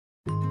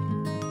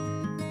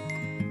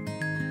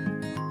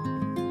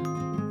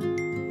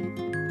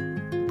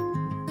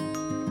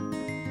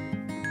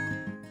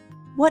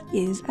What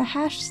is a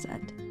hash set?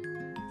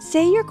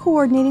 Say you're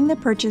coordinating the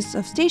purchase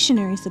of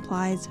stationery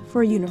supplies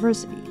for a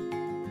university.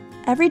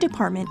 Every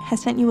department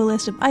has sent you a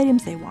list of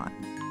items they want,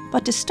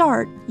 but to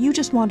start, you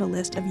just want a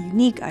list of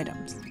unique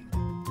items.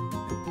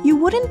 You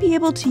wouldn't be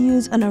able to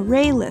use an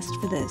array list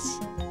for this,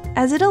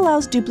 as it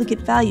allows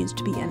duplicate values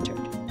to be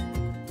entered.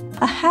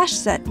 A hash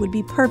set would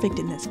be perfect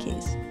in this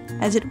case,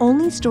 as it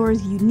only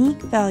stores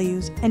unique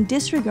values and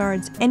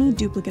disregards any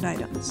duplicate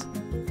items.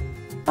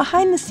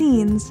 Behind the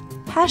scenes,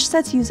 hash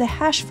sets use a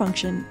hash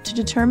function to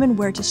determine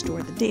where to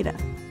store the data.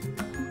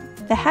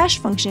 The hash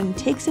function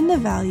takes in the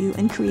value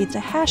and creates a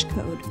hash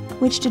code,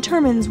 which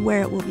determines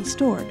where it will be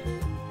stored.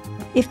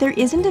 If there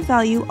isn't a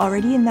value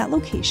already in that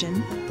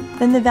location,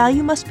 then the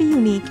value must be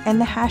unique and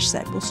the hash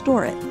set will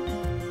store it.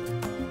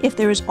 If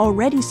there is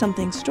already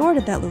something stored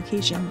at that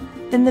location,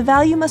 then the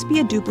value must be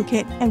a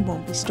duplicate and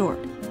won't be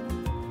stored.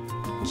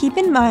 Keep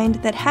in mind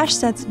that hash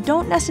sets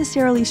don't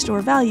necessarily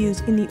store values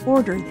in the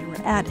order they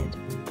were added.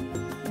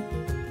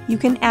 You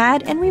can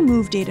add and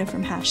remove data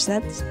from hash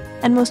sets,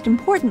 and most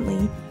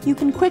importantly, you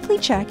can quickly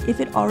check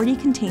if it already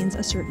contains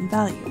a certain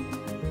value.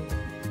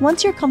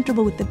 Once you're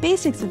comfortable with the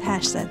basics of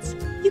hash sets,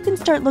 you can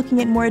start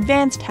looking at more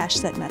advanced hash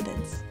set methods.